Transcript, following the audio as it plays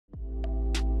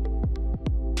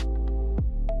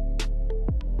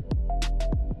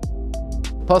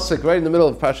pasuk right in the middle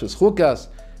of Parshas Chukat.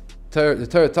 The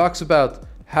Torah talks about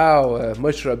how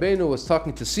Moshe Rabbeinu was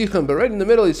talking to Sichem, but right in the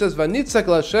middle he says, "Vanitzak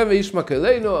LaHashem v'yishmak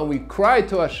eleinu," and we cried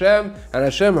to Hashem, and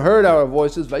Hashem heard our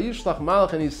voices. Vayishlach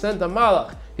malach, and He sent a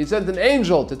malach. He sent an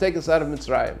angel to take us out of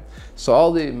Mitzrayim. So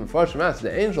all the Mefarshim asked,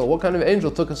 the angel, what kind of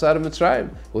angel took us out of Mitzrayim?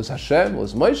 It was Hashem? It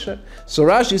was Moshe? So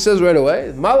Rashi says right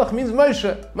away, malach means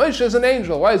Moshe. Moshe is an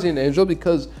angel. Why is he an angel?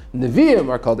 Because Nevi'im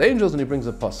are called angels, and he brings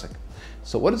a pasuk.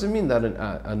 So what does it mean that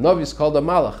a Navi is called a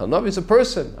Malach? A Navi is a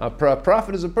person. A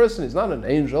prophet is a person. He's not an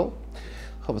angel.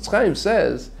 Chofetz Chaim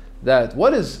says that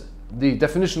what is the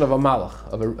definition of a Malach,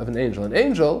 of an angel? An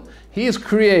angel, he is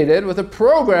created with a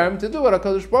program to do what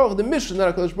HaKadosh Baruch Hu, the mission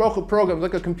that HaKadosh Baruch Hu programs,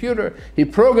 like a computer. He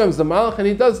programs the Malach and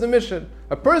he does the mission.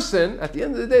 A person, at the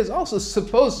end of the day, is also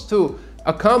supposed to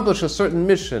accomplish a certain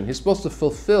mission. He's supposed to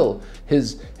fulfill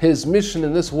his mission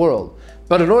in this world.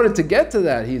 But in order to get to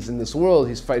that, he's in this world,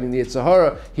 he's fighting the Yetzer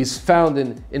Hara, he's found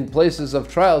in places of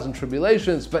trials and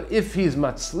tribulations. But if he's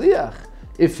matzliach,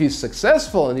 if he's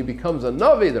successful and he becomes a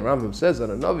Navi, the Rambam says that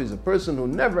a Navi is a person who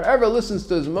never ever listens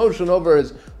to his emotion over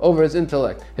his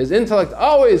intellect. His intellect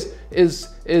always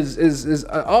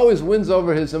always wins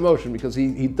over his emotion, because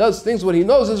he does things what he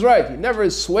knows is right. He never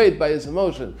is swayed by his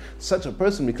emotion. Such a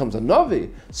person becomes a Navi.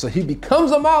 So he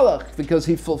becomes a Malach because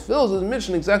he fulfills his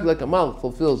mission exactly like a Malach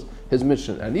fulfills his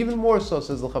mission. And even more so,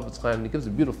 says the Chofetz Chaim, and he gives a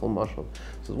beautiful mashal.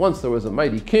 So once there was a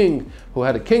mighty king who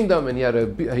had a kingdom, and he had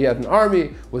an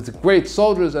army with great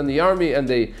soldiers and the army, and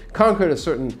they conquered a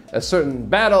certain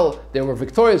battle. They were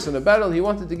victorious in a battle, and he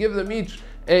wanted to give them each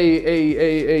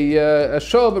a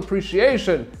show of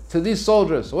appreciation to these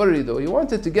soldiers. So what did he do? He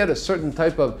wanted to get a certain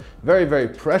type of very, very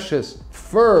precious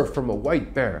fur from a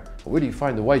white bear. Where do you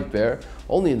find a white bear?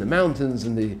 Only in the mountains,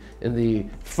 in the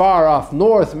far off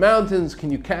north mountains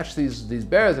can you catch these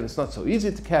bears, and it's not so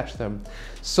easy to catch them.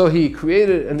 So he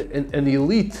created an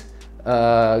elite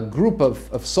group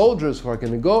of soldiers who are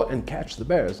going to go and catch the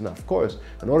bears. Now, of course,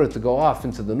 in order to go off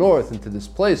into the north, into this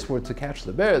place where to catch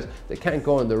the bears, they can't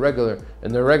go in their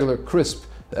regular crisp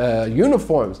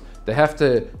uniforms. They have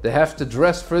to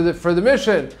dress for the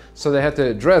mission. So they have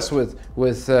to dress with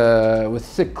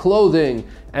thick clothing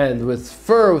and with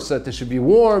fur, so that they should be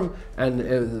warm,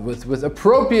 and with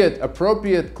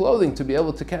appropriate clothing to be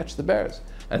able to catch the bears.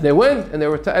 And they went, and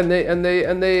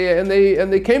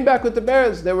they came back with the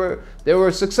bears. They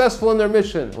were successful in their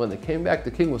mission. When they came back,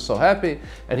 the king was so happy,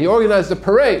 and he organized a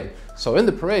parade. So in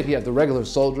the parade, he had the regular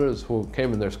soldiers who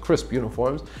came in their crisp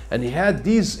uniforms, and he had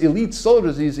these elite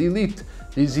soldiers, these elite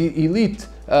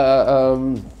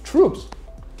troops,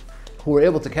 who were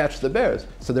able to catch the bears.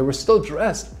 So they were still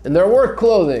dressed in their work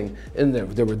clothing. They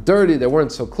were dirty, they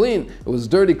weren't so clean. It was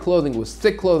dirty clothing, it was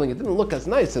thick clothing. It didn't look as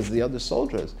nice as the other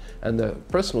soldiers. And the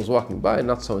person was walking by,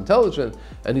 not so intelligent,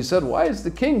 and he said, "Why is the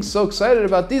king so excited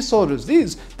about these soldiers?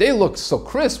 They look so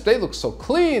crisp, they look so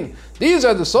clean. These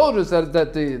are the soldiers that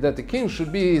the king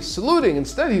should be saluting.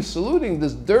 Instead, he's saluting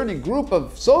this dirty group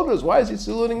of soldiers. Why is he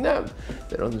saluting them?"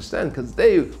 They don't understand, because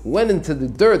they went into the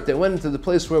dirt, they went into the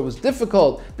place where it was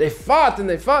difficult. They fought, and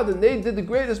they did the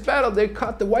greatest battle. They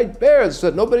caught the white bears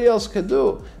that nobody else could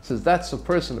do. He says that's a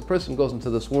person. A person goes into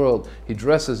this world, he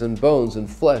dresses in bones and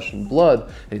flesh and blood,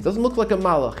 and he doesn't look like a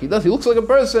malach. He looks like a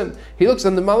person. He looks,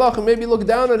 and the malach maybe look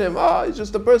down at him. Oh, he's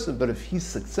just a person. But if he's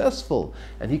successful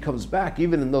and he comes back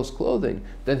even in those clothing,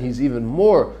 then he's even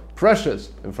more precious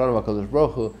in front of HaKadosh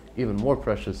Baruch Hu, even more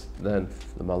precious than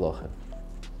the malachim.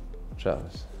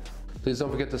 Shabbos. Please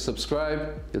don't forget to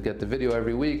subscribe. You'll get the video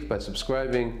every week by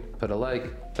subscribing. Put a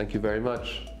like. Thank you very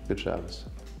much. Good Shabbos.